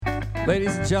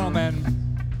Ladies and gentlemen,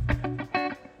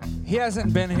 he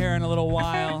hasn't been here in a little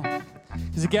while.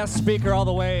 He's a guest speaker all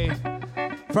the way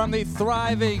from the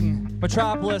thriving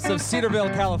metropolis of Cedarville,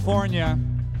 California.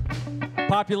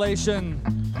 Population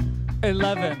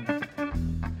 11.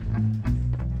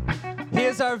 He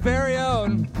is our very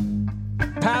own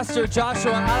Pastor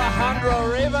Joshua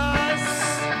Alejandro Rivas.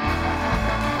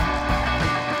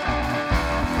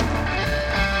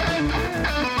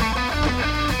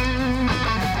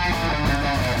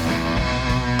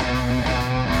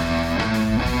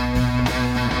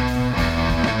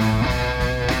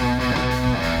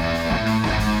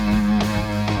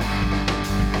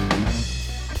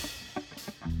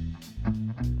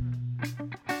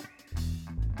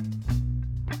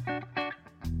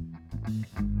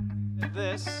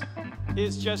 This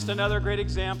is just another great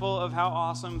example of how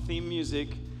awesome theme music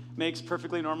makes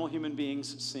perfectly normal human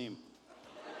beings seem.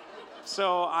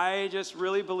 So I just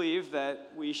really believe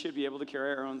that we should be able to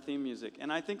carry our own theme music.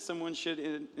 And I think someone should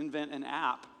invent an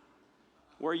app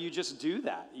where you just do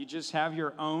that. You just have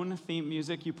your own theme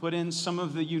music. You put in some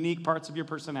of the unique parts of your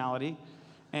personality,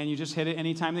 and you just hit it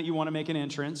anytime that you want to make an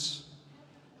entrance.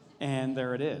 And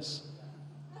there it is.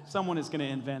 Someone is going to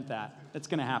invent that. It's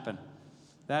going to happen.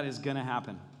 That is going to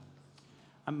happen.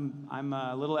 I'm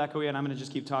a little echoey, and I'm going to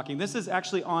just keep talking. This is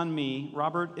actually on me.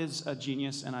 Robert is a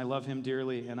genius, and I love him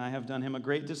dearly, and I have done him a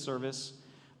great disservice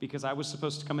because I was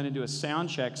supposed to come in and do a sound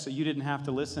check so you didn't have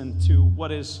to listen to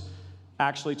what is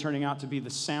actually turning out to be the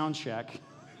sound check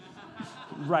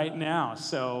right now.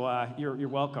 So you're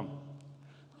welcome.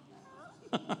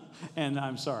 And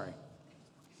I'm sorry.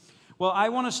 Well, I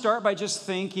want to start by just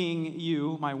thanking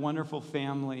you, my wonderful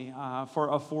family, for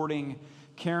affording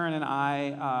Karen and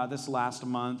I this last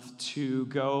month to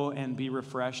go and be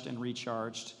refreshed and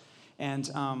recharged. And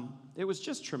it was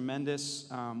just tremendous.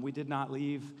 We did not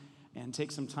leave and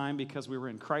take some time because we were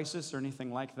in crisis or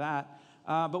anything like that.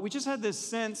 But we just had this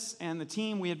sense, and the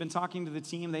team, we had been talking to the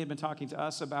team, they had been talking to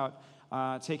us about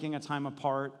taking a time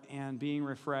apart and being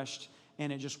refreshed,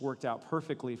 and it just worked out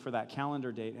perfectly for that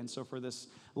calendar date. And so for this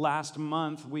last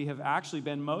month, we have actually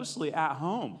been mostly at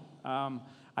home.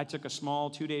 I took a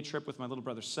small 2-day trip with my little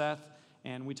brother Seth,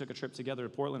 and we took a trip together to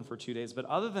Portland for 2 days. But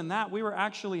other than that, we were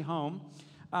actually home,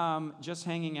 just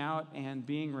hanging out and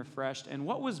being refreshed. And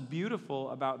what was beautiful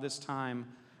about this time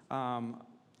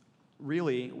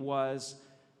really was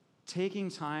taking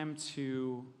time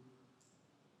to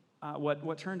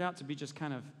what turned out to be just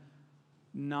kind of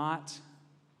not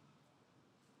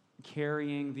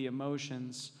carrying the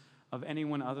emotions of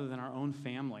anyone other than our own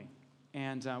family.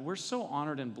 And we're so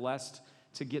honored and blessed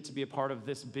to get to be a part of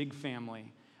this big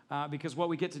family because what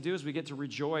we get to do is we get to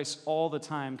rejoice all the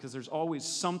time because there's always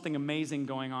something amazing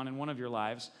going on in one of your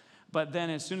lives. But then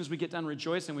as soon as we get done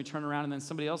rejoicing, we turn around and then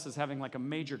somebody else is having like a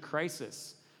major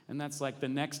crisis. And that's like the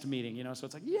next meeting, you know? So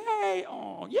it's like, yay,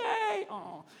 oh, yay,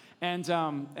 oh.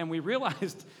 And we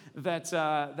realized that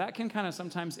that can kind of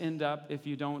sometimes end up, if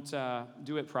you don't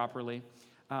do it properly,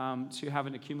 to have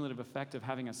an accumulative effect of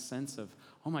having a sense of,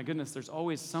 oh my goodness, there's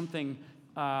always something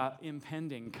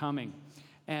impending, coming.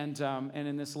 And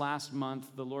in this last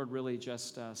month, the Lord really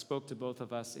just spoke to both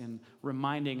of us in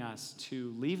reminding us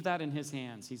to leave that in His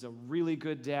hands. He's a really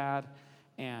good dad,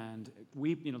 and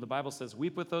weep. You know, the Bible says,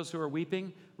 weep with those who are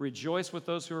weeping, rejoice with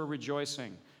those who are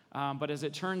rejoicing. But as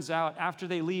it turns out, after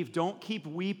they leave, don't keep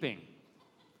weeping.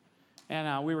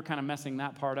 And we were kind of messing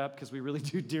that part up because we really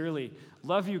do dearly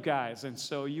love you guys. And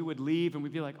so you would leave and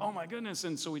we'd be like, oh my goodness.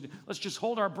 And so let's just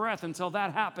hold our breath until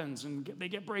that happens and they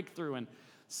get breakthrough. And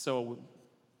so,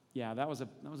 yeah, that was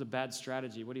a bad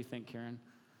strategy. What do you think, Karen?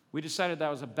 We decided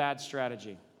that was a bad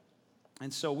strategy.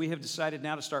 And so we have decided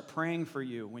now to start praying for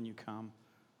you when you come.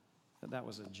 That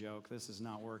was a joke. This is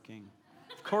not working.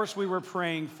 Of course we were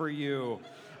praying for you.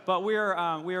 But we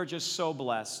are just so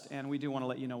blessed, and we do want to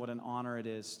let you know what an honor it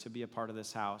is to be a part of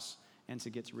this house and to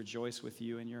get to rejoice with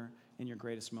you in your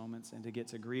greatest moments and to get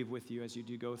to grieve with you as you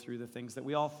do go through the things that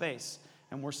we all face,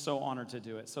 and we're so honored to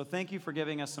do it. So thank you for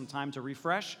giving us some time to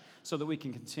refresh so that we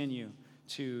can continue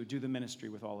to do the ministry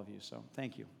with all of you. So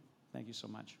thank you. Thank you so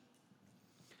much.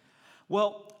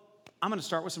 Well, I'm going to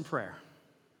start with some prayer.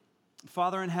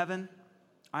 Father in heaven,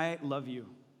 I love you.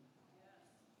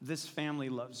 This family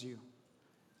loves you.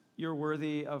 You're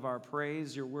worthy of our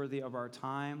praise. You're worthy of our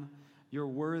time. You're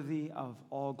worthy of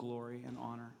all glory and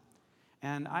honor.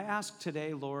 And I ask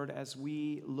today, Lord, as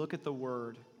we look at the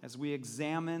Word, as we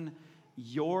examine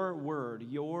your Word,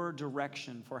 your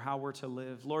direction for how we're to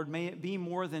live, Lord, may it be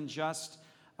more than just,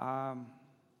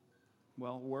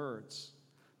 words.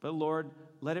 But Lord,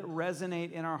 let it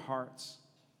resonate in our hearts.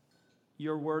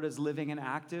 Your Word is living and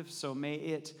active, so may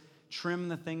it trim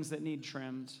the things that need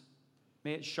trimmed.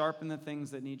 May it sharpen the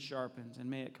things that need sharpened, and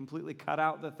may it completely cut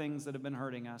out the things that have been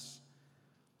hurting us.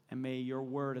 And may your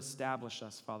word establish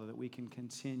us, Father, that we can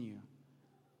continue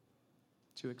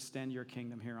to extend your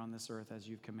kingdom here on this earth as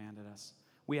you've commanded us.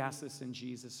 We ask this in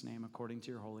Jesus' name, according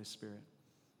to your Holy Spirit.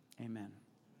 Amen.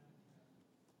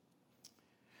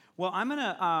 Well,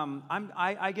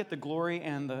 I get the glory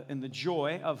and the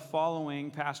joy of following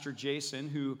Pastor Jason,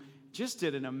 who just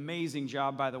did an amazing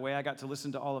job, by the way. I got to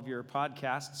listen to all of your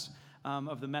podcasts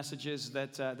of the messages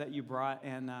that you brought,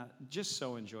 and just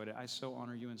so enjoyed it. I so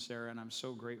honor you and Sarah, and I'm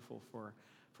so grateful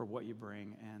for what you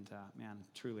bring. And man,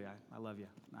 truly, I love you.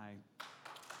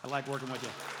 I like working with you.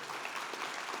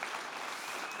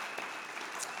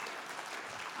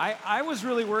 I was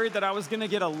really worried that I was going to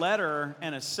get a letter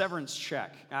and a severance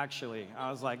check, actually.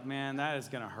 I was like, man, that is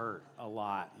going to hurt a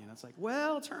lot. You know, it's like,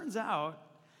 well, it turns out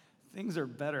things are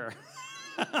better.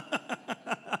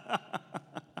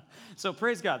 So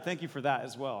praise God. Thank you for that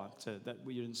as well, that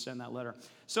you didn't send that letter.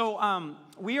 So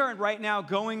we are right now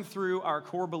going through our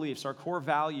core beliefs, our core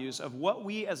values of what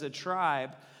we as a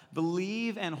tribe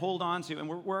believe and hold on to. And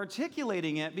we're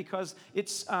articulating it because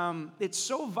it's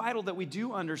so vital that we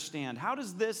do understand. How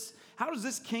does this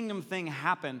kingdom thing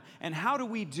happen, and how do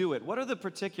we do it? What are the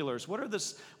particulars? What are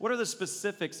the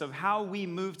specifics of how we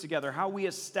move together, how we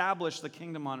establish the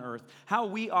kingdom on earth, how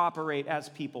we operate as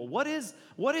people? What is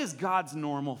God's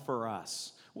normal for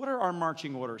us? What are our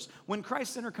marching orders? When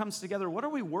Christ Center comes together, what are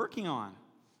we working on?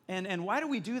 And why do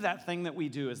we do that thing that we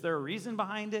do? Is there a reason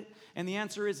behind it? And the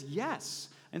answer is yes.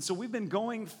 And so we've been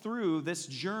going through this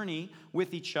journey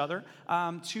with each other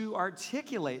to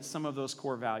articulate some of those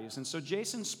core values. And so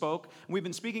Jason spoke, and we've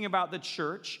been speaking about the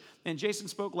church, and Jason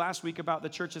spoke last week about the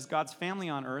church as God's family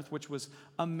on earth, which was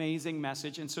amazing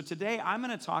message. And so today I'm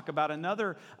going to talk about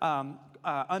another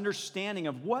understanding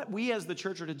of what we as the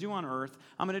church are to do on earth.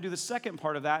 I'm going to do the second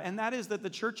part of that, and that is that the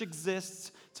church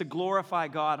exists to glorify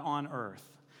God on earth.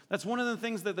 That's one of the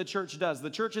things that the church does. The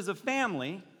church is a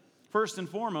family, first and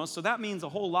foremost, so that means a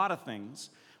whole lot of things.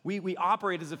 We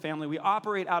operate as a family. We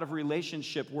operate out of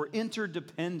relationship. We're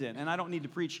interdependent. And I don't need to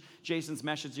preach Jason's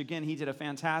message again. He did a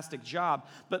fantastic job.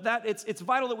 But it's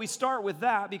vital that we start with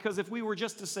that, because if we were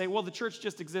just to say, well, the church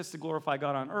just exists to glorify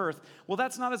God on earth, well,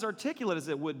 that's not as articulate as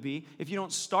it would be if you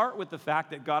don't start with the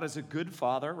fact that God is a good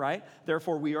father, right?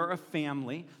 Therefore, we are a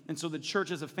family. And so the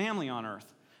church is a family on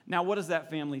earth. Now, what does that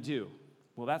family do?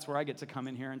 Well, that's where I get to come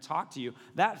in here and talk to you.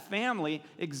 That family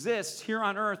exists here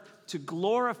on earth to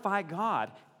glorify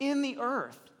God in the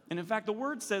earth. And in fact, the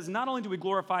word says not only do we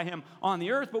glorify him on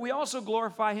the earth, but we also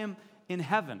glorify him in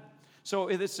heaven. So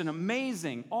it's an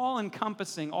amazing,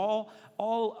 all-encompassing, I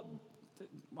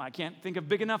can't think of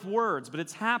big enough words, but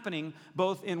it's happening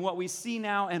both in what we see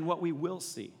now and what we will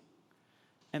see.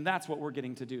 And that's what we're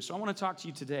getting to do. So I want to talk to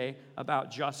you today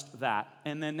about just that.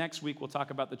 And then next week, we'll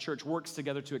talk about the church works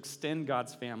together to extend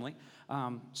God's family.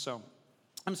 So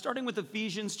I'm starting with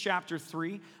Ephesians chapter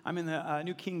 3. I'm in the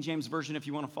New King James Version if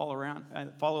you want to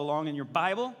follow along in your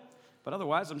Bible. But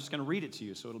otherwise, I'm just going to read it to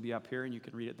you. So it'll be up here and you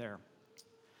can read it there.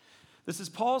 This is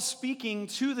Paul speaking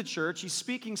to the church. He's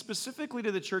speaking specifically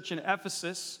to the church in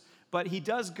Ephesus. But he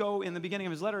does go in the beginning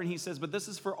of his letter and he says, but this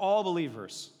is for all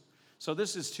believers. So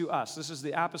this is to us. This is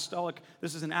an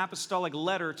apostolic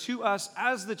letter to us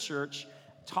as the church,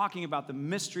 talking about the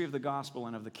mystery of the gospel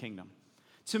and of the kingdom.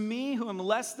 To me, who am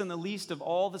less than the least of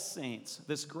all the saints,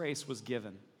 this grace was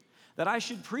given, that I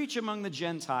should preach among the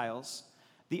Gentiles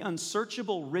the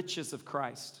unsearchable riches of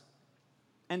Christ,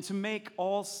 and to make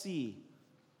all see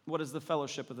what is the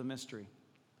fellowship of the mystery,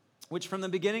 which from the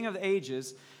beginning of the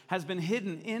ages has been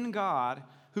hidden in God,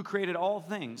 who created all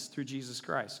things through Jesus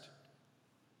Christ,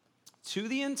 to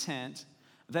the intent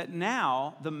that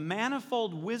now the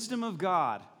manifold wisdom of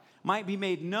God might be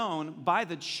made known by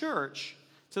the church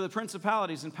to the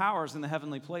principalities and powers in the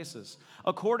heavenly places,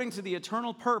 according to the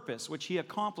eternal purpose which he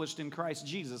accomplished in Christ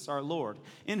Jesus our Lord,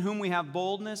 in whom we have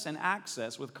boldness and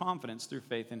access with confidence through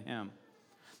faith in him.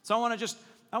 So I want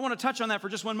to touch on that for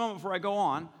just one moment before I go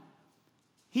on.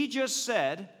 He just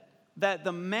said that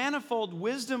the manifold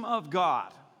wisdom of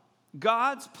God,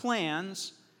 God's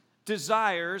plans,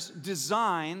 desires,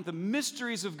 design, the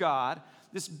mysteries of God,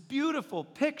 this beautiful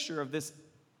picture of this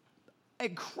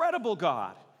incredible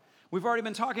God. We've already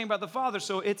been talking about the Father,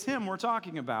 so it's him we're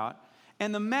talking about.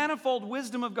 And the manifold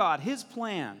wisdom of God, his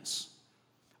plans,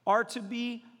 are to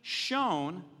be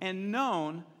shown and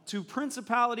known to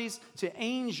principalities, to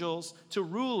angels, to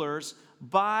rulers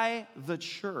by the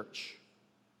church.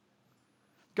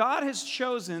 God has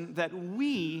chosen that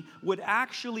we would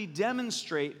actually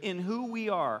demonstrate in who we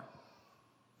are,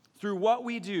 through what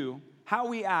we do, how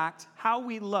we act, how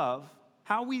we love,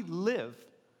 how we live,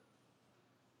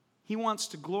 He wants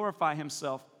to glorify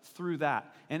himself through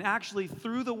that. And actually,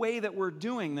 through the way that we're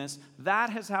doing this,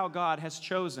 that is how God has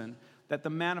chosen that the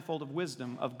manifold of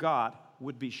wisdom of God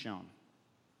would be shown.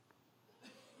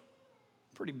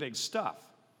 Pretty big stuff.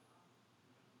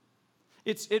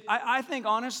 I think,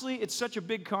 honestly, it's such a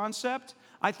big concept.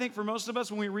 I think for most of us,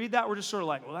 when we read that, we're just sort of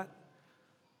like, well,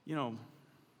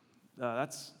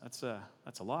 that's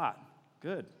a lot.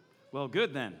 Good. Well,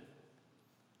 good then.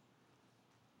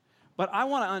 But I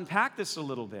want to unpack this a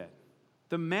little bit.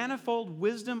 The manifold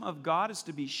wisdom of God is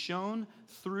to be shown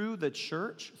through the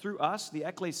church, through us, the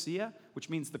ecclesia, which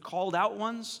means the called out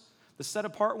ones, the set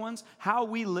apart ones. How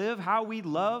we live, how we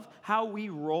love, how we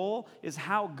roll is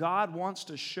how God wants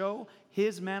to show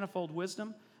his manifold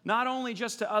wisdom, not only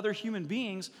just to other human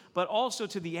beings, but also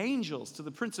to the angels, to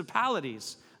the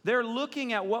principalities. They're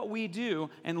looking at what we do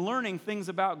and learning things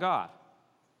about God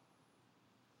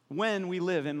when we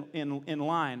live in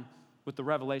line with the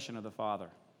revelation of the Father.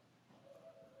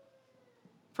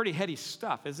 Pretty heady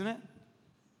stuff, isn't it?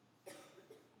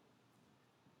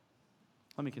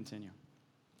 Let me continue.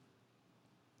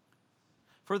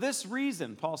 For this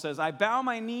reason, Paul says, I bow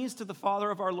my knees to the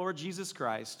Father of our Lord Jesus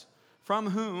Christ, from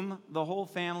whom the whole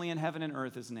family in heaven and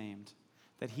earth is named,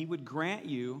 that he would grant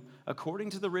you, according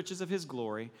to the riches of his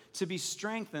glory, to be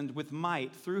strengthened with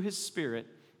might through his Spirit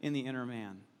in the inner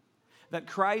man, that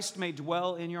Christ may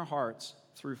dwell in your hearts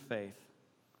through faith,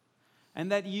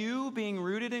 and that you, being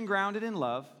rooted and grounded in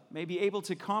love, may be able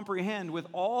to comprehend with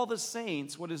all the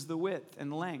saints what is the width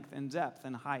and length and depth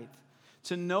and height,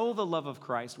 to know the love of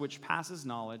Christ, which passes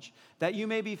knowledge, that you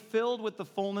may be filled with the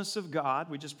fullness of God.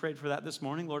 We just prayed for that this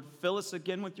morning. Lord, fill us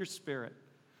again with your Spirit.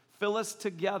 Fill us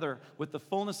together with the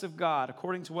fullness of God,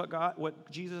 according to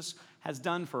what Jesus has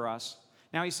done for us.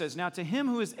 Now he says, now to him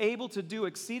who is able to do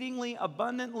exceedingly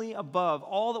abundantly above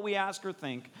all that we ask or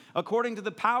think, according to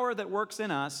the power that works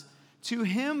in us, to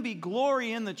him be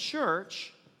glory in the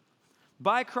church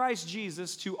by Christ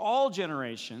Jesus to all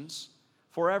generations,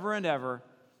 forever and ever.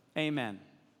 Amen.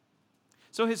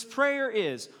 So his prayer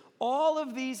is, all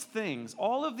of these things,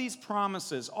 all of these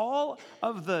promises, all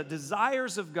of the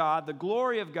desires of God, the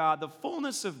glory of God, the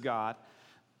fullness of God,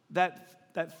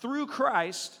 that through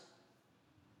Christ,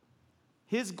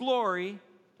 his glory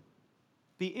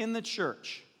be in the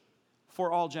church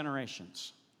for all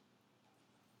generations.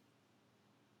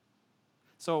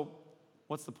 So,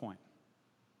 what's the point?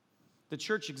 The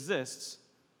church exists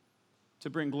to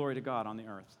bring glory to God on the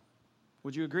earth.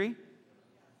 Would you agree?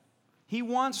 He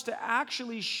wants to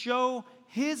actually show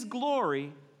his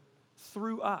glory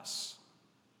through us.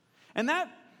 And that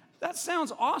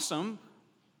sounds awesome,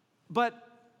 but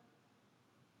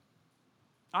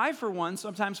I, for one,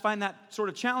 sometimes find that sort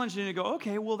of challenging to go,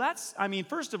 okay, well,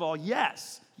 first of all,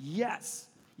 yes.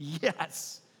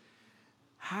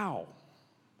 How?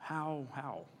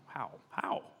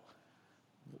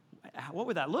 What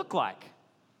would that look like?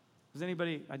 Does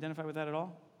anybody identify with that at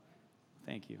all?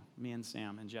 Thank you. Me and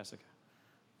Sam and Jessica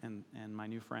and my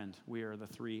new friend. We are the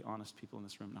three honest people in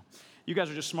this room. No, you guys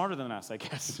are just smarter than us, I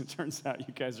guess. It turns out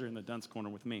you guys are in the dunce corner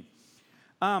with me.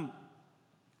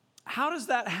 How does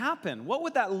that happen? What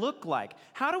would that look like?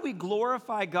 How do we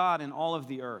glorify God in all of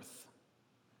the earth?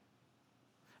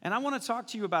 And I want to talk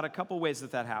to you about a couple ways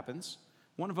that happens.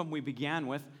 One of them we began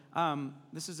with.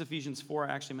 This is Ephesians 4.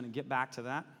 Actually, I'm going to get back to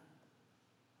that.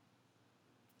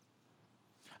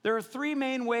 There are three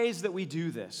main ways that we do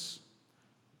this.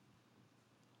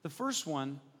 The first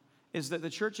one is that the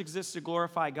church exists to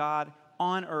glorify God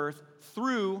on earth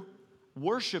through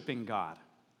worshiping God.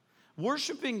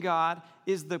 Worshiping God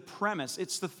is the premise,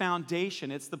 it's the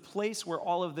foundation, it's the place where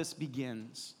all of this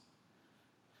begins.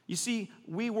 You see,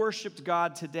 we worshiped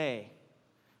God today.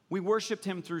 We worshiped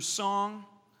him through song.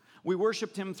 We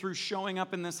worshiped him through showing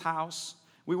up in this house.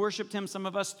 We worshiped him, some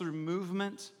of us, through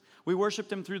movement. We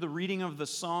worshiped him through the reading of the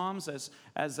Psalms as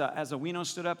Awino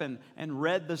stood up and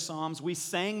read the Psalms. We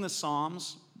sang the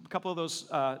Psalms. A couple of those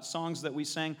songs that we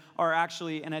sang are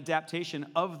actually an adaptation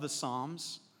of the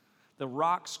Psalms. The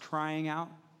rocks crying out.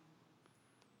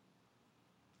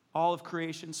 All of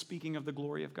creation speaking of the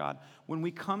glory of God. When we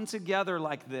come together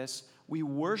like this, we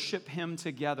worship him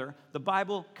together. The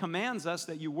Bible commands us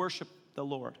that you worship the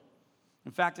Lord.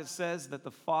 In fact, it says that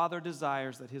the Father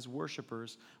desires that his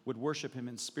worshipers would worship him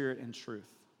in spirit and truth.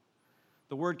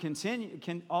 The word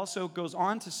also goes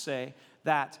on to say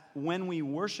that when we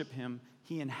worship him,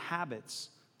 he inhabits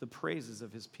the praises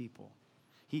of his people.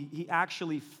 He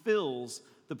actually fills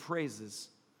the praises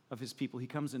of his people. He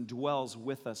comes and dwells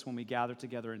with us when we gather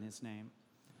together in his name.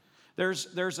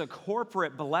 There's a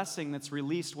corporate blessing that's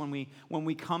released when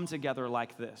we come together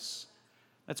like this.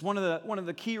 That's one of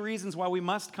the key reasons why we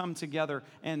must come together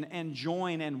and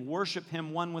join and worship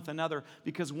him one with another,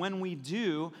 because when we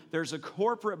do, there's a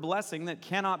corporate blessing that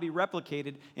cannot be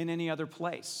replicated in any other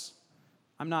place.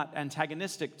 I'm not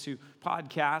antagonistic to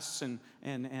podcasts and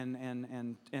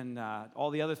all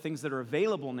the other things that are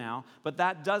available now, but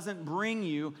that doesn't bring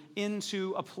you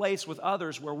into a place with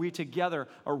others where we together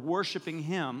are worshiping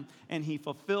him, and he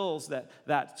fulfills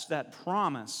that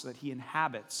promise that he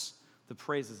inhabits the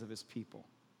praises of his people.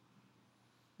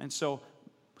 And so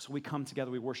we come together,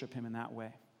 we worship him in that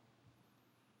way.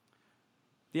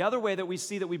 The other way that we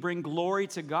see that we bring glory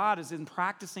to God is in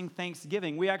practicing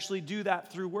thanksgiving. We actually do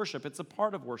that through worship. It's a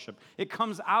part of worship. It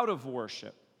comes out of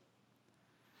worship.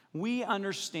 We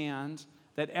understand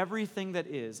that everything that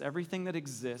is, everything that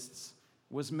exists,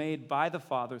 was made by the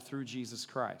Father through Jesus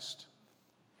Christ.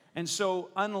 And so,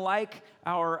 unlike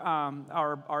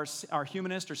our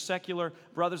humanist or secular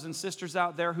brothers and sisters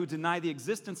out there who deny the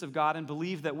existence of God and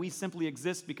believe that we simply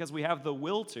exist because we have the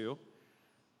will to,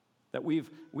 that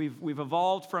we've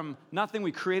evolved from nothing,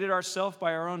 we created ourselves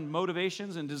by our own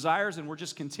motivations and desires, and we're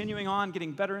just continuing on,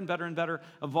 getting better and better and better,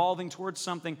 evolving towards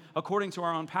something according to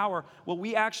our own power. Well,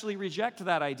 we actually reject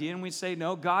that idea, and we say,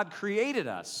 no, God created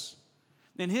us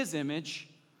in his image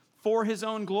for his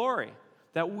own glory,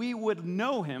 that we would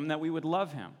know him, that we would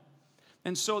love him.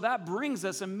 And so that brings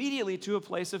us immediately to a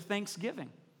place of thanksgiving.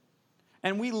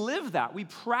 And we live that. We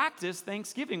practice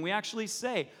thanksgiving. We actually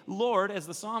say, Lord, as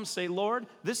the Psalms say, Lord,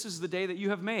 this is the day that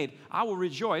you have made. I will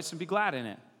rejoice and be glad in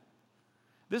it.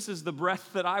 This is the breath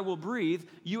that I will breathe.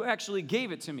 You actually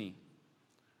gave it to me.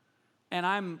 And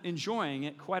I'm enjoying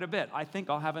it quite a bit. I think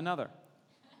I'll have another.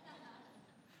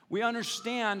 We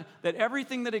understand that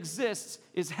everything that exists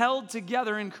is held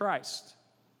together in Christ.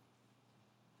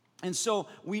 And so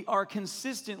we are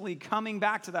consistently coming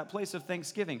back to that place of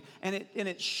thanksgiving. And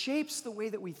it shapes the way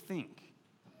that we think.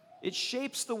 It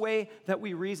shapes the way that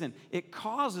we reason. It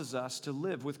causes us to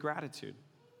live with gratitude.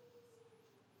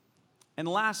 And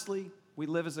lastly, we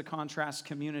live as a contrast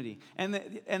community. And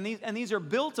these are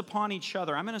built upon each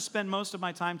other. I'm going to spend most of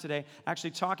my time today actually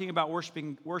talking about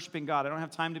worshiping God. I don't have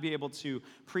time to be able to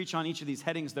preach on each of these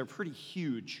headings. They're pretty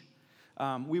huge.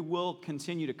 We will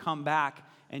continue to come back,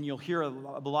 and you'll hear a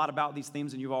lot about these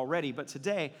themes, and you've already. But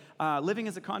today, living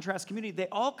as a contrast community, they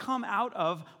all come out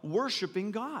of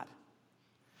worshiping God.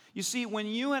 You see, when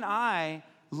you and I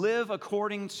live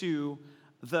according to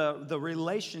the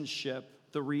relationship,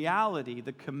 the reality,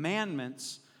 the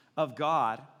commandments of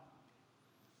God,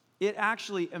 it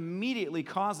actually immediately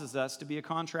causes us to be a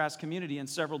contrast community in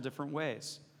several different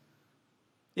ways.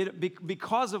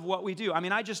 Because of what we do. I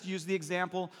mean, I just used the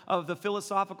example of the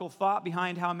philosophical thought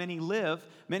behind how many live.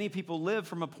 Many people live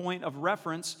from a point of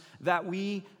reference that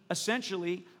we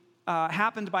essentially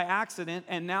happened by accident,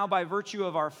 and now by virtue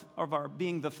of our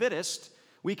being the fittest,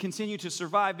 we continue to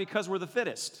survive because we're the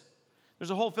fittest. There's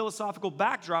a whole philosophical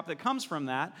backdrop that comes from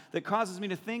that causes me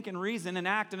to think and reason and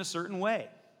act in a certain way.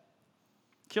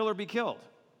 Kill or be killed.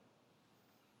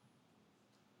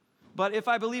 But if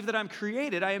I believe that I'm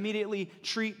created, I immediately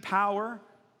treat power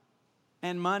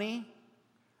and money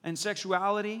and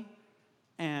sexuality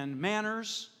and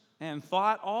manners and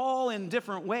thought all in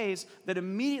different ways that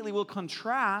immediately will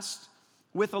contrast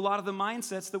with a lot of the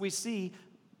mindsets that we see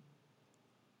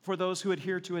for those who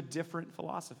adhere to a different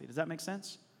philosophy. Does that make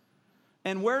sense?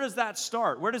 And where does that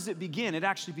start? Where does it begin? It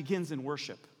actually begins in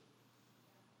worship.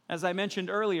 As I mentioned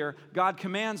earlier, God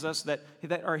commands us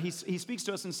He speaks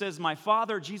to us and says,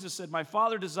 Jesus said, my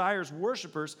Father desires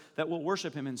worshipers that will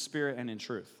worship him in spirit and in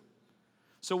truth.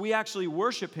 So we actually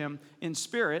worship him in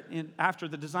spirit, after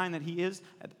the design that he is,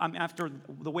 after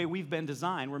the way we've been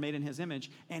designed, we're made in his image,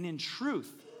 and in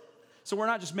truth. So we're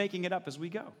not just making it up as we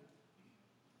go.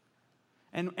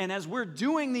 And as we're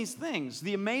doing these things,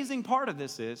 the amazing part of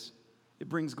this is, it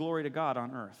brings glory to God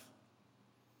on earth.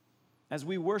 As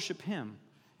we worship him,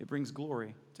 it brings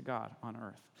glory to God on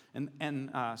earth.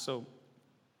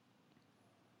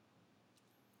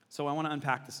 So I want to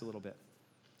unpack this a little bit,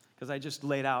 because I just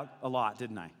laid out a lot,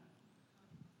 didn't I?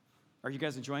 Are you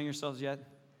guys enjoying yourselves yet?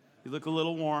 You look a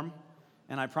little warm,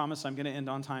 and I promise I'm going to end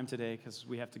on time today because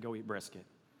we have to go eat brisket.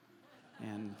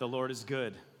 And the Lord is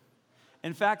good.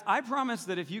 In fact, I promise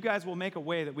that if you guys will make a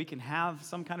way that we can have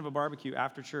some kind of a barbecue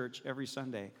after church every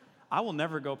Sunday, I will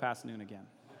never go past noon again.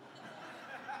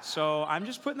 So I'm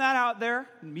just putting that out there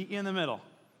and meet you in the middle.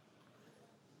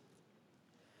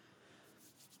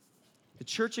 The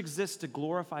church exists to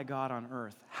glorify God on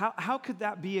earth. How could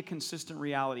that be a consistent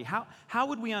reality? How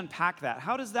would we unpack that?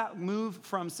 How does that move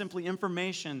from simply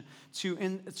information to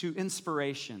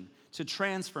inspiration, to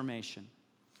transformation?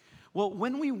 Well,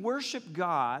 when we worship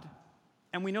God,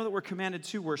 and we know that we're commanded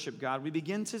to worship God, we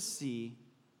begin to see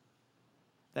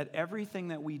that everything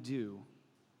that we do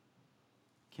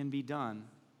can be done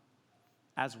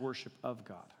as worship of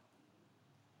God.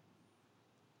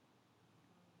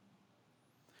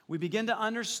 We begin to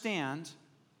understand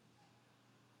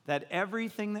that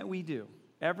everything that we do,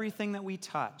 everything that we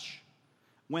touch,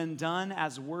 when done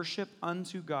as worship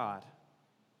unto God,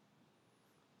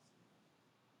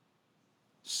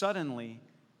 suddenly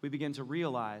we begin to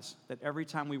realize that every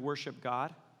time we worship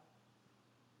God,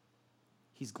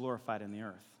 He's glorified in the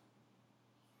earth.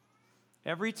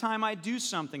 Every time I do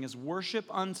something as worship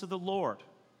unto the Lord,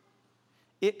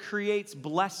 it creates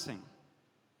blessing.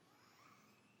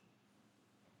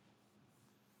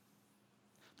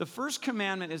 The first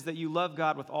commandment is that you love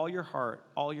God with all your heart,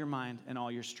 all your mind, and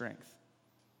all your strength.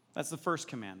 That's the first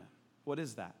commandment. What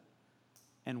is that?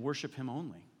 And worship Him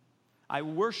only. I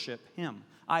worship Him.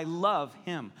 I love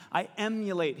Him. I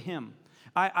emulate Him.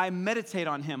 I meditate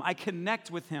on Him. I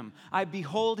connect with Him. I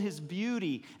behold His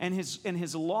beauty and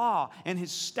His law and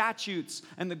His statutes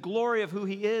and the glory of who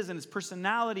He is and His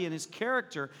personality and His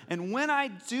character. And when I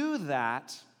do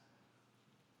that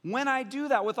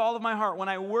with all of my heart, when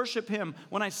I worship Him,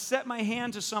 when I set my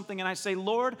hand to something and I say,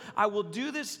 Lord, I will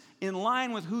do this in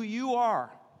line with who You are.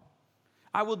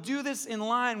 I will do this in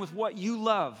line with what You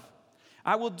love.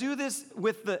 I will do this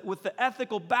with the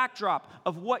ethical backdrop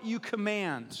of what You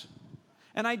command.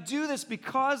 And I do this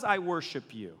because I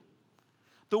worship You.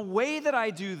 The way that I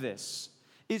do this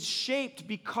is shaped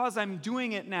because I'm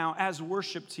doing it now as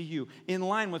worship to You, in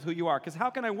line with who You are. Because how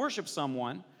can I worship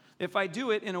someone if I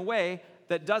do it in a way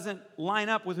that doesn't line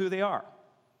up with who they are?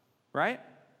 Right?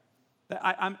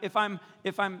 That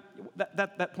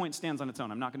point stands on its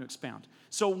own. I'm not going to expound.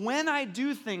 So when I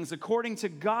do things according to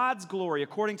God's glory,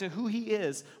 according to who He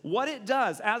is, what it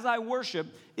does as I worship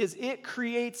is it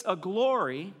creates a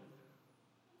glory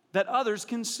that others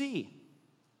can see.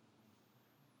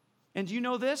 And do you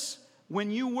know this?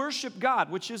 When you worship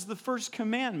God, which is the first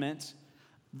commandment,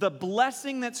 the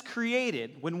blessing that's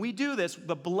created, when we do this,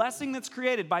 the blessing that's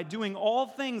created by doing all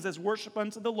things as worship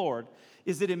unto the Lord,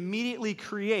 is it immediately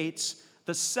creates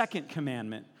the second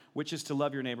commandment, which is to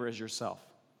love your neighbor as yourself.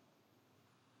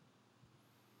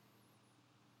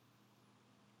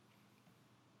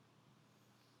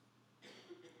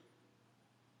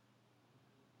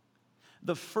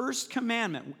 The first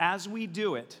commandment, as we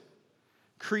do it,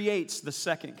 creates the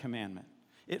second commandment.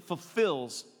 It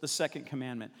fulfills the second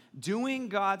commandment. Doing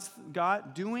God's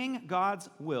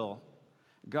will,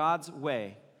 God's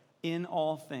way in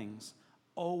all things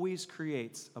always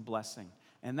creates a blessing.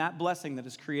 And that blessing that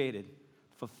is created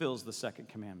fulfills the second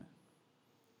commandment.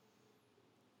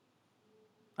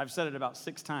 I've said it about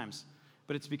 6 times,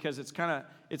 but it's because it's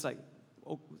like,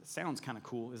 oh, it sounds kind of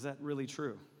cool. Is that really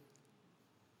true?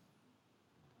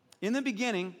 In the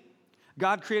beginning,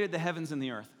 God created the heavens and the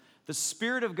earth. The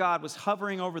Spirit of God was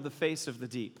hovering over the face of the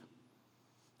deep.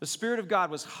 The Spirit of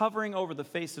God was hovering over the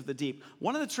face of the deep.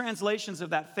 One of the translations of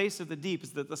that face of the deep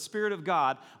is that the Spirit of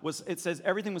God it says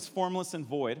everything was formless and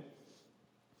void.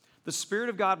 The Spirit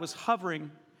of God was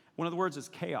hovering, one of the words is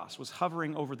chaos, was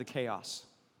hovering over the chaos.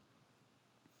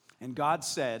 And God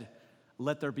said,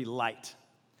 let there be light.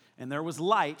 And there was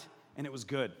light, and it was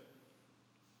good.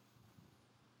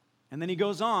 And then He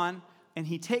goes on, and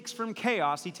He takes from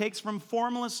chaos, He takes from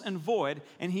formless and void,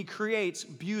 and He creates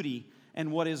beauty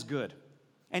and what is good.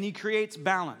 And He creates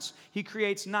balance. He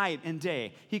creates night and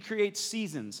day. He creates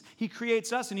seasons. He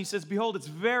creates us, and He says, behold, it's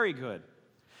very good.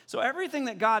 So everything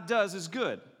that God does is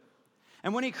good.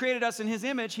 And when He created us in His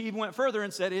image, He even went further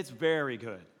and said, it's very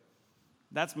good.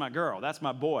 That's my girl. That's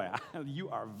my boy. You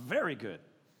are very good.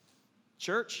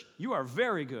 Church, you are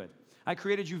very good. I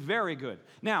created you very good.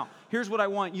 Now, here's what I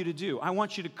want you to do. I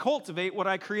want you to cultivate what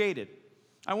I created.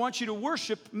 I want you to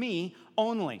worship Me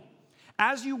only.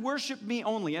 As you worship Me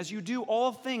only, as you do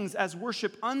all things as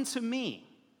worship unto Me,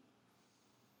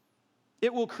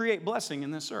 it will create blessing in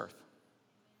this earth.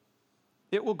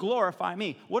 It will glorify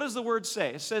Me. What does the word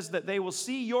say? It says that they will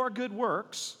see your good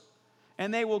works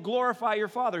and they will glorify your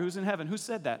Father who's in heaven. Who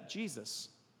said that? Jesus.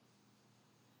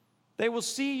 They will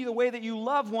see the way that you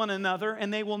love one another,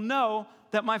 and they will know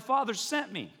that my Father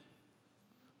sent Me.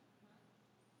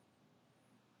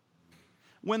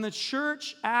 When the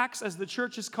church acts as the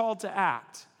church is called to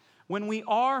act, when we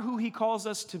are who He calls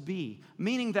us to be,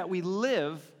 meaning that we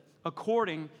live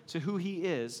according to who He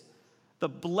is, the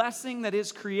blessing that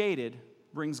is created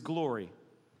brings glory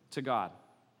to God.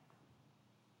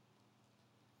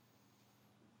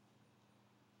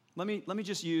 Let me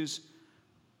just use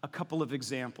a couple of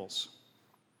examples.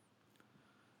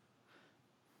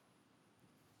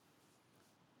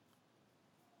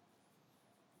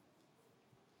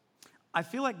 I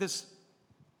feel like this.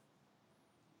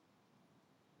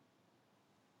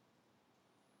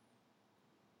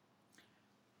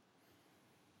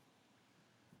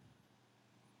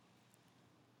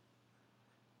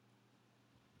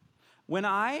 When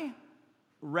I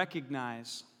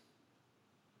recognize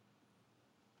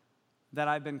that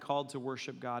I've been called to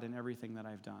worship God in everything that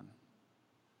I've done,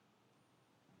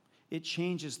 it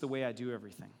changes the way I do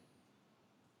everything.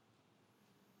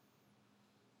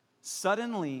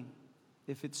 Suddenly,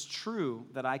 if it's true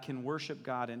that I can worship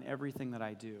God in everything that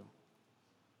I do,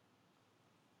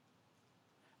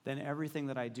 then everything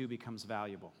that I do becomes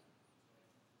valuable.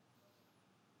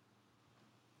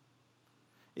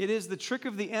 It is the trick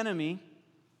of the enemy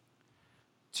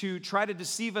to try to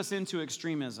deceive us into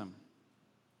extremism.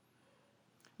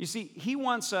 You see, he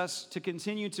wants us to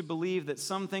continue to believe that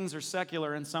some things are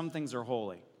secular and some things are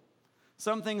holy.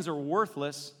 Some things are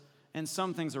worthless and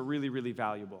some things are really, really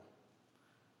valuable.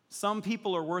 Some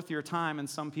people are worth your time and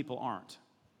some people aren't.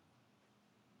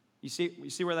 You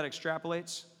see where that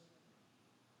extrapolates?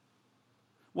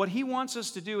 What he wants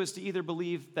us to do is to either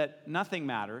believe that nothing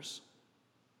matters.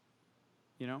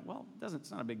 It's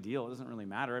not a big deal. It doesn't really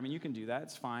matter. I mean, you can do that.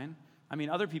 It's fine. I mean,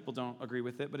 other people don't agree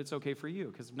with it, but it's okay for you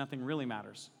because nothing really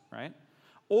matters, right?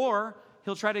 Or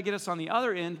he'll try to get us on the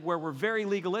other end where we're very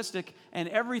legalistic and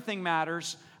everything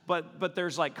matters, but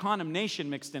there's like condemnation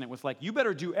mixed in it with like, you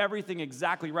better do everything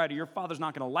exactly right or your father's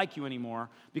not going to like you anymore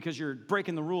because you're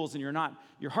breaking the rules and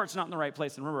your heart's not in the right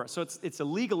place. And remember, so it's a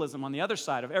legalism on the other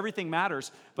side of everything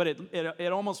matters, but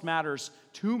it almost matters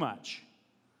too much.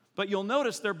 But you'll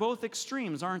notice they're both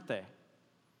extremes, aren't they?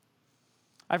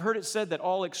 I've heard it said that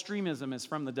all extremism is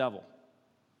from the devil.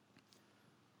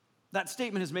 That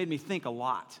statement has made me think a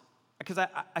lot because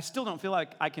I still don't feel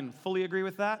like I can fully agree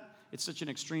with that. It's such an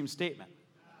extreme statement.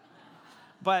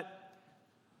 But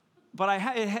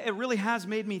it really has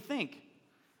made me think.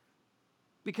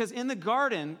 Because in the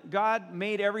garden, God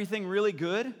made everything really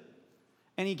good,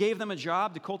 and he gave them a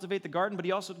job to cultivate the garden, but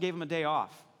he also gave them a day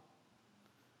off.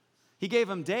 He gave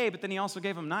them day, but then he also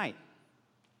gave them night.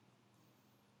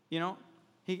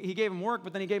 He gave them work,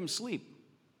 but then he gave them sleep.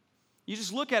 You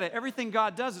just look at it, everything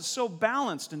God does is so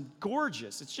balanced and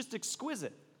gorgeous. It's just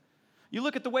exquisite. You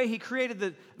look at the way he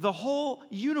created the whole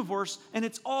universe, and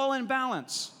it's all in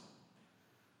balance.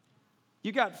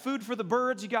 You got food for the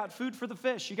birds, you got food for the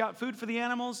fish, you got food for the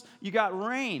animals, you got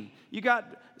rain, you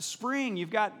got spring,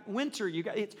 you've got winter,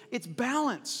 it's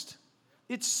balanced.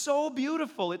 It's so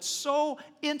beautiful. It's so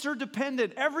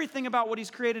interdependent. Everything about what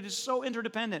he's created is so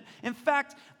interdependent. In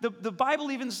fact, the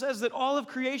Bible even says that all of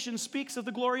creation speaks of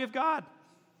the glory of God.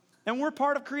 And we're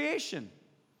part of creation.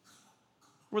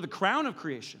 We're the crown of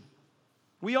creation.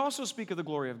 We also speak of the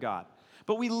glory of God.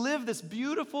 But we live this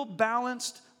beautiful,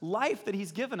 balanced life that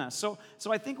he's given us. So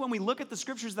I think when we look at the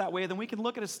scriptures that way, then we can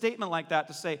look at a statement like that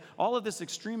to say all of this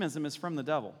extremism is from the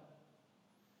devil.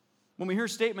 When we hear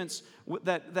statements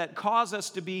that cause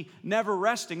us to be never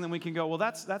resting, then we can go, well,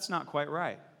 that's not quite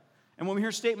right. And when we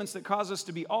hear statements that cause us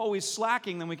to be always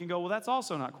slacking, then we can go, well, that's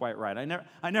also not quite right.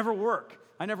 I never work.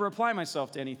 I never apply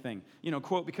myself to anything,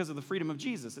 quote, because of the freedom of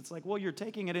Jesus. It's like, well, you're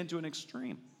taking it into an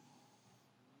extreme.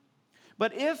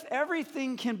 But if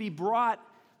everything can be brought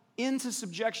into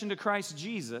subjection to Christ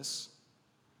Jesus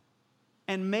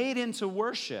and made into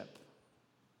worship,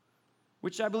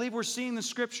 which I believe we're seeing the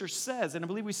Scripture says, and I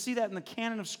believe we see that in the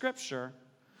canon of Scripture,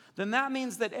 then that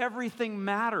means that everything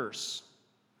matters.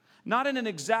 Not in an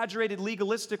exaggerated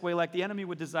legalistic way like the enemy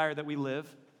would desire that we live,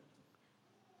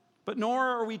 but nor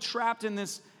are we trapped in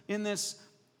this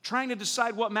trying to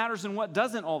decide what matters and what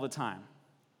doesn't all the time.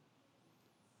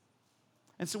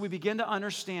 And so we begin to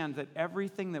understand that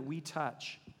everything that we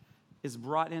touch is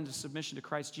brought into submission to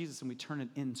Christ Jesus, and we turn it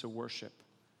into worship.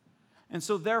 And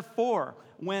so therefore,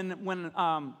 when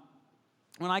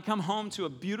I come home to a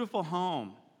beautiful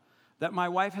home that my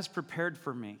wife has prepared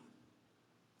for me,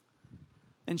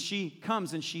 and she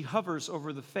comes and she hovers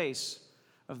over the face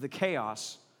of the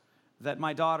chaos that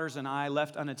my daughters and I,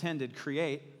 left unattended,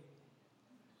 create,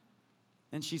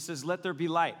 and she says, "Let there be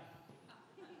light."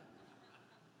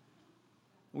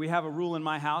 We have a rule in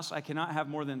my house: I cannot have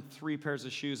more than 3 pairs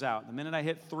of shoes out. The minute I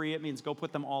hit 3, it means go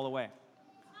put them all away.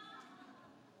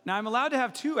 Now, I'm allowed to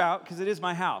have 2 out because it is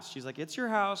my house. She's like, "It's your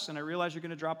house, and I realize you're going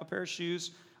to drop a pair of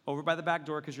shoes over by the back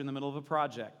door because you're in the middle of a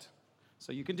project.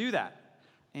 So you can do that.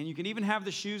 And you can even have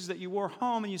the shoes that you wore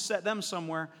home and you set them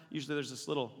somewhere. Usually we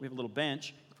have a little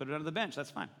bench. Put it under the bench.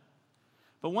 That's fine.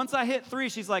 But once I hit 3,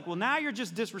 she's like, "Well, now you're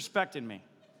just disrespecting me."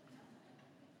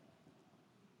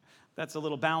 That's a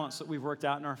little balance that we've worked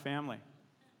out in our family.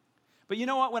 But you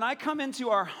know what? When I come into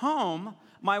our home,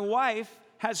 my wife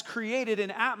has created an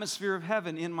atmosphere of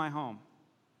heaven in my home.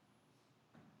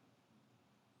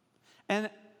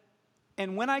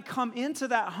 And when I come into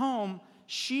that home,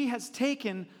 she has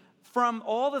taken from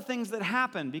all the things that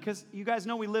happen, because you guys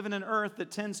know we live in an earth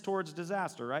that tends towards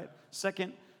disaster, right?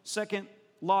 Second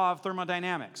law of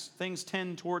thermodynamics. Things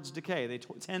tend towards decay. They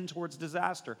tend towards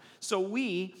disaster. So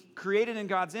we, created in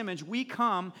God's image, we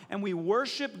come and we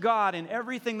worship God in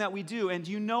everything that we do. And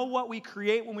do you know what we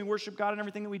create when we worship God in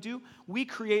everything that we do? We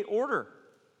create order.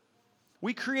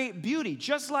 We create beauty,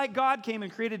 just like God came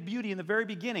and created beauty in the very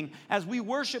beginning. As we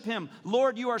worship Him,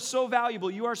 Lord, you are so valuable,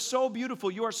 you are so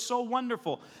beautiful, you are so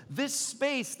wonderful. This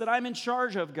space that I'm in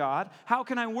charge of, God, how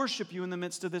can I worship you in the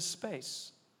midst of this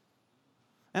space?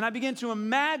 And I begin to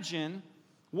imagine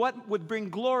what would bring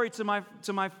glory to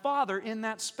my Father in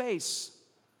that space.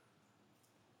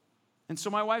 And so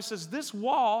my wife says, this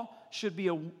wall should be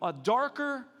a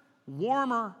darker,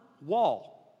 warmer wall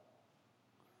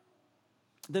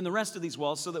than the rest of these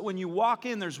walls, so that when you walk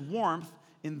in, there's warmth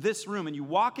in this room. And you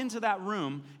walk into that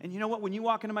room, and you know what? When you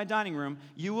walk into my dining room,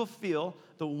 you will feel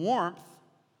the warmth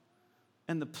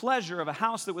and the pleasure of a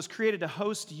house that was created to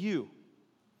host you.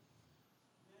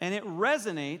 And it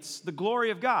resonates the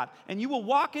glory of God. And you will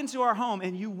walk into our home,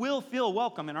 and you will feel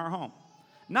welcome in our home.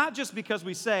 Not just because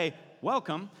we say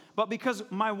welcome, but because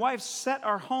my wife set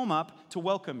our home up to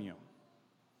welcome you.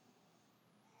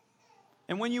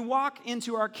 And when you walk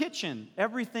into our kitchen,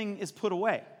 everything is put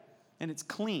away and it's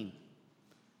clean.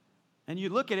 And you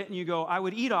look at it and you go, I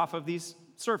would eat off of these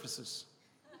surfaces.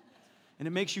 And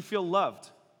it makes you feel loved.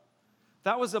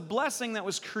 That was a blessing that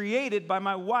was created by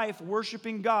my wife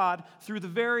worshiping God through the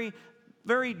very,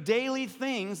 very daily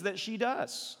things that she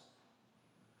does.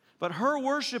 But her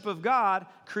worship of God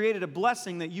created a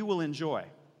blessing that you will enjoy.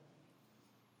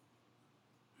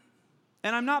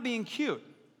 And I'm not being cute.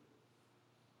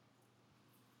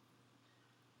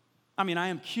 I mean, I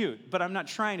am cute, but I'm not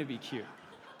trying to be cute.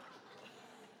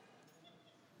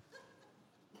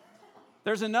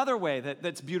 There's another way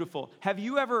that's beautiful. Have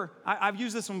you ever, I've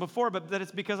used this one before, but that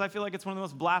it's because I feel like it's one of the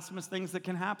most blasphemous things that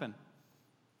can happen.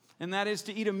 And that is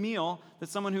to eat a meal that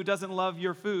someone who doesn't love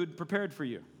your food prepared for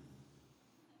you.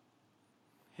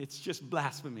 It's just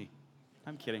blasphemy.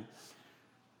 I'm kidding.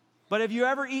 But have you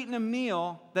ever eaten a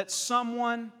meal that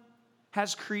someone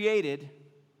has created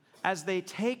as they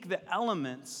take the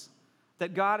elements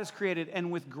that God has created,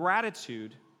 and with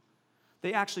gratitude,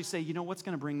 they actually say, you know what's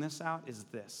going to bring this out is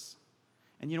this.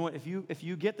 And you know what, if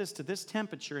you get this to this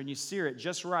temperature and you sear it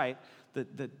just right,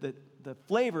 the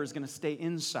flavor is going to stay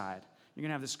inside. You're going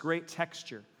to have this great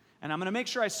texture. And I'm going to make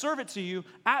sure I serve it to you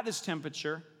at this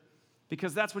temperature,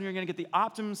 because that's when you're going to get the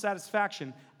optimum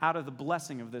satisfaction out of the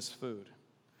blessing of this food.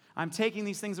 I'm taking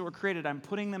these things that were created, I'm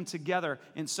putting them together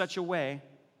in such a way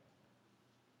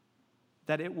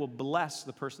that it will bless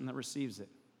the person that receives it.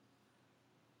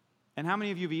 And how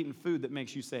many of you have eaten food that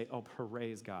makes you say, oh,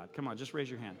 praise God? Come on, just raise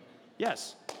your hand.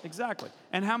 Yes, exactly.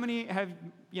 And how many have,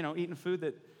 eaten food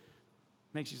that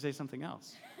makes you say something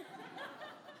else?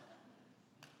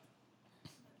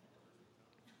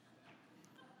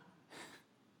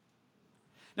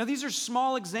 Now, these are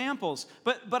small examples,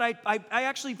 but I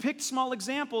actually picked small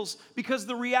examples because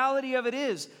the reality of it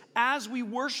is, as we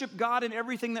worship God in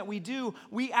everything that we do,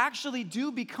 we actually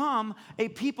do become a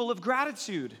people of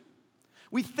gratitude.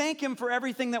 We thank Him for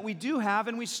everything that we do have,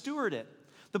 and we steward it.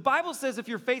 The Bible says if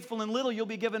you're faithful in little, you'll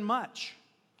be given much.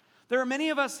 There are many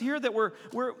of us here that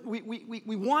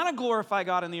we want to glorify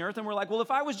God in the earth, and we're like, well,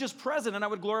 if I was just president, I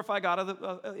would glorify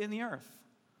God in the earth.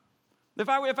 If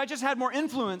I just had more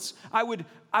influence, I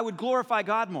would glorify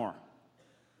God more.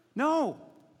 No,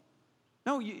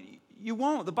 you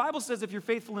won't. The Bible says if you're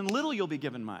faithful in little, you'll be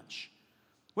given much.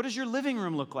 What does your living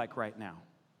room look like right now?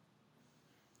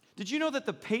 Did you know that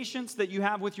the patience that you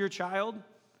have with your child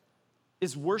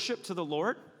is worship to the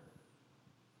Lord?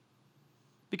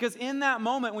 Because in that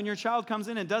moment when your child comes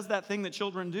in and does that thing that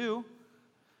children do,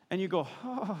 and you go,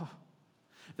 oh,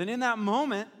 then in that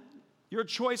moment, your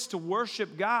choice to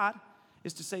worship God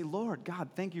is to say, Lord, God,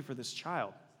 thank you for this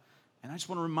child. And I just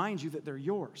want to remind you that they're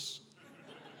yours.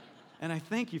 And I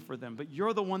thank you for them, but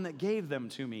you're the one that gave them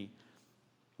to me,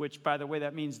 which, by the way,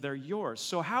 that means they're yours.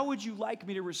 So how would you like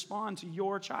me to respond to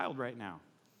your child right now?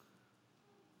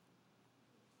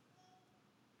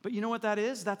 But you know what that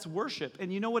is? That's worship.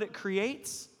 And you know what it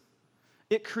creates?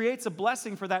 It creates a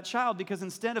blessing for that child, because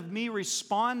instead of me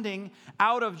responding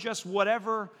out of just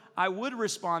whatever I would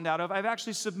respond out of, I've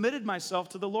actually submitted myself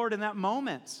to the Lord in that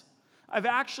moment. I've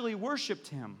actually worshiped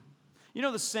Him. You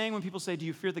know the saying when people say, do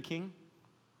you fear the King?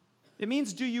 It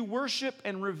means, do you worship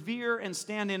and revere and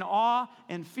stand in awe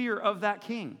and fear of that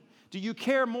King? Do you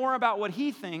care more about what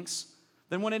He thinks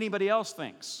than what anybody else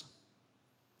thinks?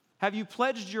 Have you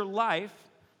pledged your life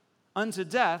unto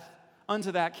death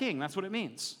unto that king? That's what it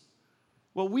means.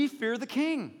 Well, we fear the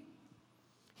king.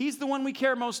 He's the one we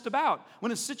care most about.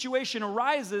 When a situation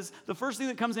arises, the first thing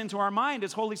that comes into our mind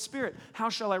is, Holy Spirit, how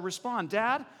shall I respond?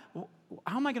 Dad,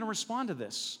 how am I going to respond to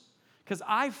this? Because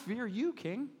I fear you,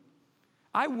 King.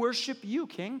 I worship you,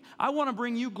 King. I want to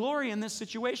bring you glory in this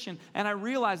situation. And I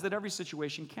realize that every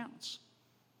situation counts.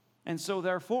 And so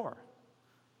therefore,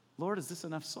 Lord, is this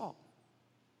enough salt?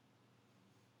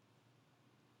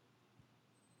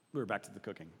 We're back to the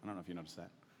cooking. I don't know if you noticed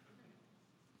that.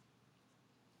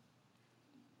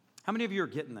 How many of you are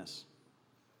getting this?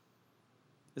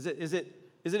 Is it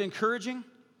encouraging?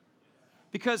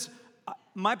 Because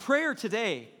my prayer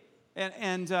today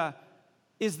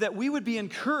is that we would be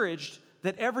encouraged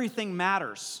that everything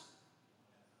matters.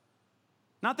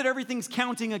 Not that everything's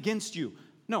counting against you.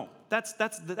 No, that's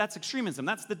extremism.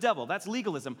 That's the devil. That's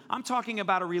legalism. I'm talking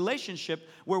about a relationship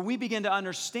where we begin to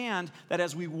understand that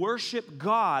as we worship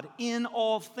God in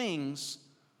all things,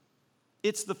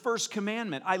 it's the first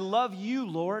commandment. I love you,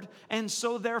 Lord, and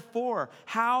so therefore,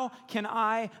 how can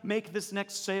I make this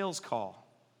next sales call?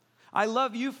 I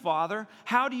love you, Father.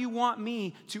 How do you want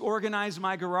me to organize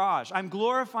my garage? I'm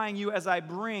glorifying you as I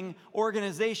bring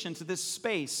organization to this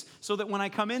space so that when I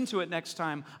come into it next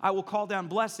time, I will call down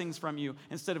blessings from you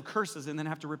instead of curses and then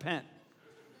have to repent.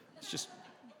 It's just,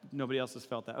 nobody else has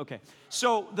felt that. Okay.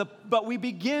 But we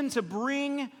begin to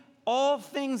bring all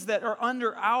things that are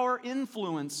under our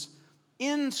influence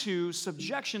into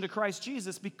subjection to Christ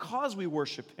Jesus because we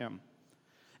worship him.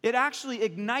 It actually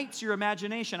ignites your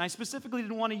imagination. I specifically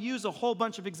didn't want to use a whole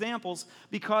bunch of examples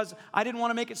because I didn't want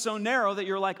to make it so narrow that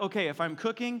you're like, okay, if I'm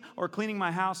cooking or cleaning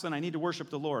my house, then I need to worship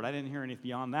the Lord. I didn't hear anything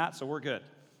beyond that, so we're good.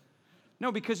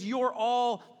 No, because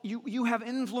you have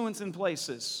influence in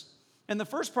places. And the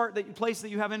first place that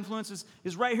you have influence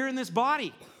is right here in this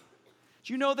body.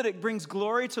 Do you know that it brings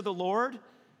glory to the Lord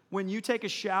when you take a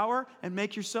shower and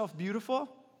make yourself beautiful?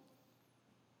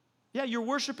 Yeah, you're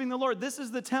worshiping the Lord. This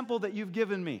is the temple that you've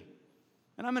given me,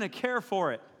 and I'm going to care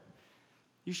for it.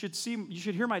 You should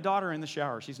hear my daughter in the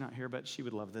shower. She's not here, but she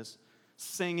would love this.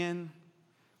 Singing,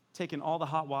 taking all the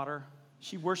hot water.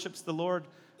 She worships the Lord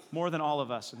more than all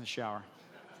of us in the shower.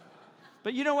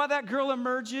 But you know what? That girl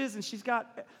emerges, and she's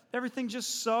got everything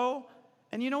just so.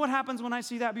 And you know what happens when I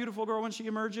see that beautiful girl when she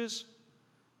emerges?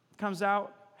 Comes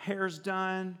out, hair's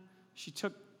done. She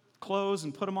took clothes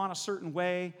and put them on a certain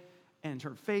way. And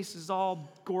her face is all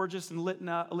gorgeous and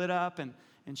lit up, and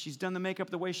she's done the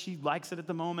makeup the way she likes it at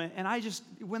the moment. And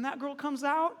when that girl comes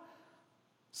out,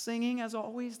 singing as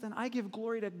always, then I give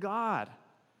glory to God.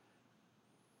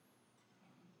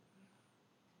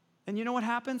 And you know what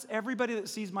happens? Everybody that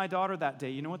sees my daughter that day,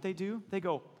 you know what they do? They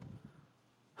go,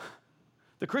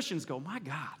 the Christians go, my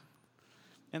God.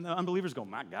 And the unbelievers go,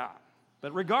 my God.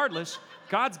 But regardless,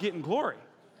 God's getting glory.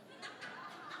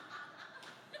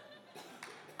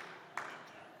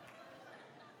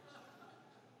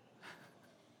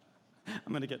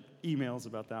 I'm going to get emails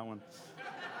about that one.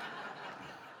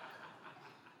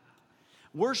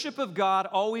 Worship of God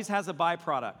always has a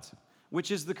byproduct,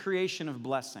 which is the creation of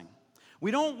blessing.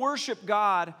 We don't worship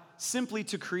God simply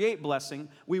to create blessing.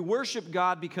 We worship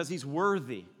God because he's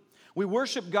worthy. We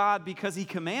worship God because he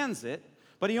commands it,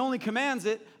 but he only commands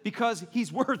it because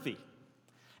he's worthy.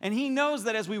 And he knows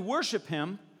that as we worship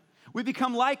him, we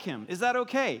become like him. Is that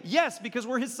okay? Yes, because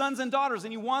we're his sons and daughters,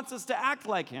 and he wants us to act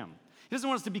like him. He doesn't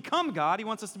want us to become God. He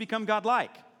wants us to become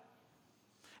God-like.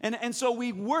 And so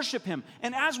we worship him.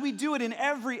 And as we do it in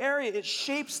every area, it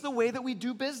shapes the way that we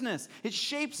do business. It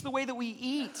shapes the way that we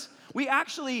eat. We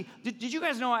actually, did you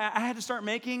guys know I had to start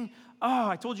making,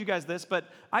 I told you guys this, but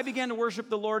I began to worship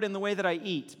the Lord in the way that I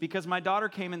eat because my daughter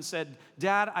came and said,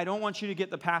 Dad, I don't want you to get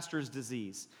the pastor's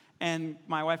disease. And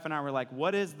my wife and I were like,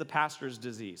 what is the pastor's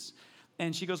disease?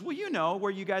 And she goes, well, you know,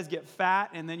 where you guys get fat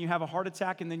and then you have a heart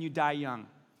attack and then you die young.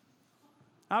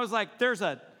 I was like,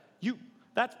 and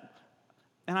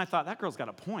I thought, that girl's got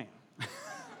a point.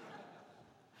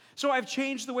 So I've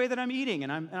changed the way that I'm eating,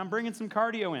 and I'm bringing some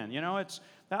cardio in. You know,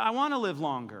 I want to live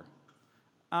longer.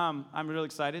 I'm really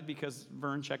excited because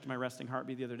Vern checked my resting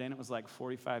heartbeat the other day, and it was like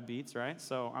 45 beats, right?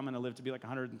 So I'm going to live to be like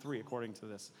 103 according to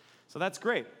this. So that's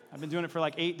great. I've been doing it for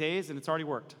like 8 days, and it's already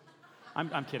worked.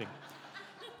 I'm kidding.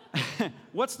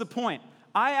 What's the point?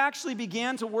 I actually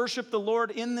began to worship the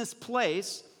Lord in this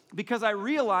place because I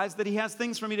realized that he has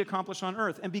things for me to accomplish on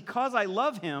earth. And because I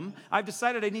love him, I've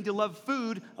decided I need to love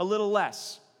food a little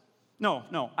less. No,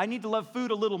 I need to love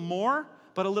food a little more,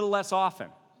 but a little less often.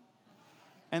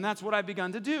 And that's what I've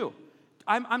begun to do.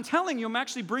 I'm telling you, I'm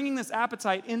actually bringing this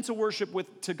appetite into worship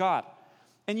to God.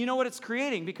 And you know what it's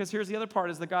creating? Because here's the other part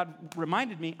is that God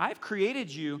reminded me, I've created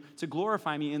you to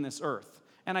glorify me in this earth.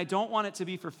 And I don't want it to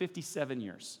be for 57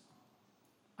 years.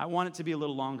 I want it to be a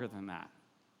little longer than that.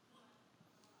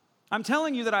 I'm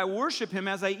telling you that I worship him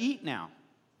as I eat now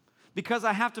because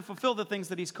I have to fulfill the things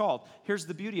that he's called. Here's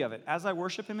the beauty of it. As I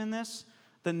worship him in this,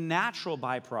 the natural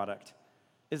byproduct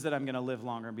is that I'm going to live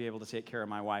longer and be able to take care of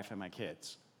my wife and my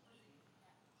kids.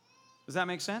 Does that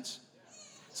make sense?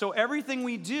 So everything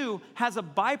we do has a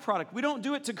byproduct. We don't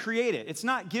do it to create it. It's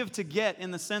not give to get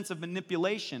in the sense of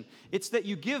manipulation. It's that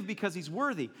you give because he's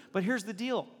worthy. But here's the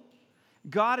deal.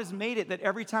 God has made it that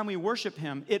every time we worship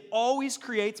him, it always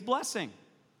creates blessing.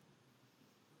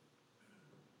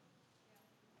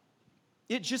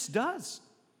 It just does.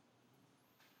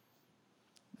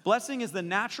 Blessing is the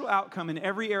natural outcome in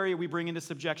every area we bring into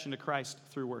subjection to Christ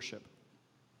through worship.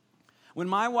 When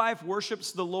my wife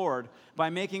worships the Lord by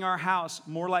making our house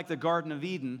more like the Garden of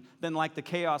Eden than like the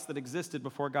chaos that existed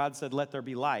before God said, let there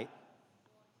be light,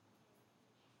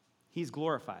 he's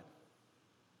glorified.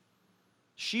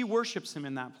 She worships him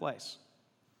in that place.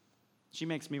 She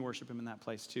makes me worship him in that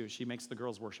place too. She makes the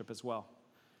girls worship as well.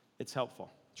 It's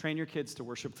helpful. Train your kids to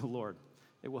worship the Lord.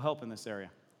 It will help in this area.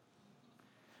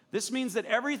 This means that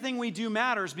everything we do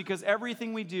matters because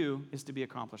everything we do is to be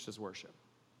accomplished as worship.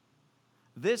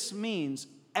 This means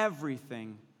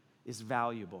everything is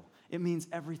valuable. It means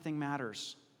everything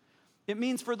matters. It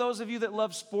means for those of you that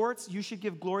love sports, you should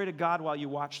give glory to God while you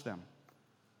watch them.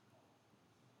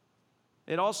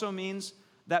 It also means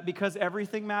that because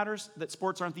everything matters, that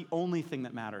sports aren't the only thing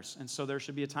that matters. And so there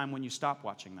should be a time when you stop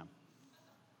watching them.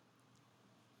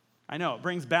 I know, it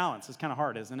brings balance. It's kind of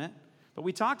hard, isn't it? But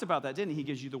we talked about that, didn't he? He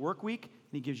gives you the work week, and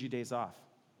he gives you days off.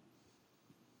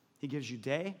 He gives you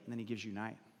day, and then he gives you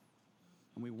night.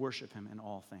 And we worship him in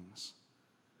all things.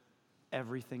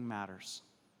 Everything matters.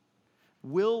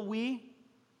 Will we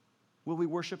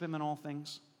worship him in all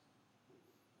things?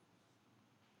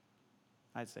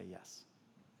 I'd say yes.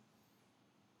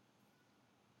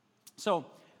 So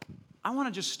I want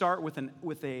to just start with an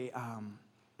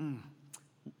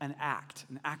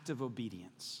act of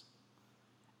obedience.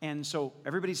 And so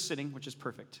everybody's sitting, which is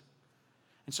perfect.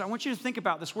 And so I want you to think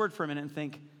about this word for a minute and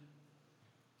think,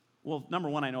 well, number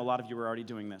one, I know a lot of you are already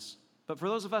doing this. But for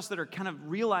those of us that are kind of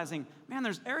realizing, man,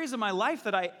 there's areas of my life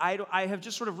that I have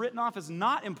just sort of written off as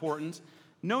not important.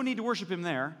 No need to worship him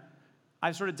there.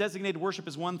 I've sort of designated worship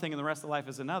as one thing and the rest of life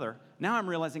as another. Now I'm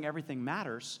realizing everything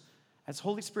matters. As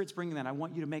Holy Spirit's bringing that, I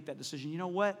want you to make that decision. You know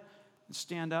what?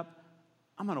 Stand up.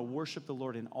 I'm going to worship the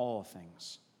Lord in all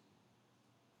things.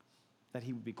 That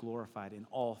he would be glorified in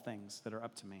all things that are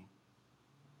up to me.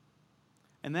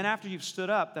 And then after you've stood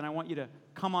up, then I want you to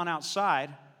come on outside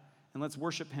and let's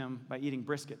worship him by eating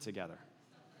brisket together.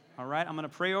 All right? I'm going to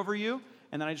pray over you,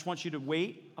 and then I just want you to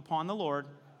wait upon the Lord,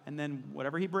 and then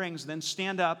whatever he brings, then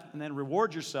stand up and then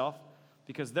reward yourself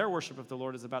because their worship of the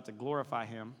Lord is about to glorify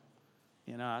him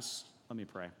in us. Let me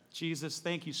pray. Jesus,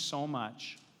 thank you so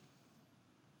much.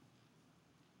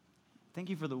 Thank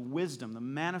you for the wisdom, the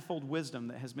manifold wisdom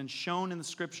that has been shown in the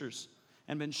scriptures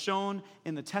and been shown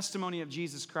in the testimony of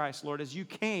Jesus Christ. Lord, as you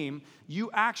came, you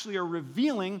actually are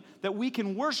revealing that we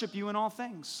can worship you in all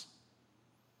things.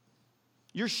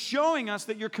 You're showing us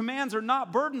that your commands are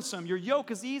not burdensome. Your yoke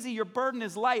is easy, your burden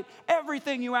is light.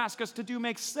 Everything you ask us to do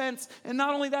makes sense. And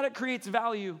not only that, it creates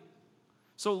value.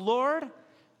 So, Lord,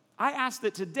 I ask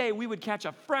that today we would catch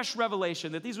a fresh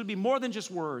revelation, that these would be more than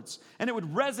just words, and it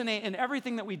would resonate in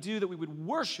everything that we do, that we would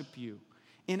worship you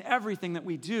in everything that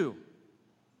we do,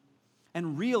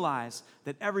 and realize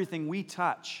that everything we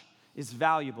touch is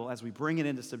valuable as we bring it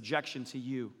into subjection to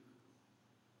you,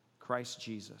 Christ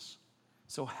Jesus.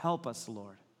 So help us,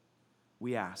 Lord,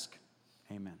 we ask.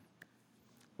 Amen.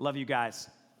 Love you guys.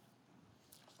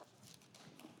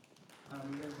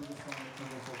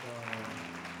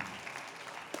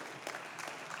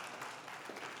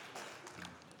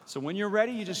 So when you're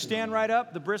ready, you just stand right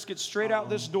up. The brisket's straight out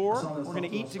this door. We're going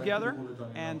to eat together,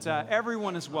 and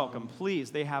everyone is welcome. Please,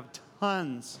 they have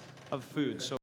tons of food. So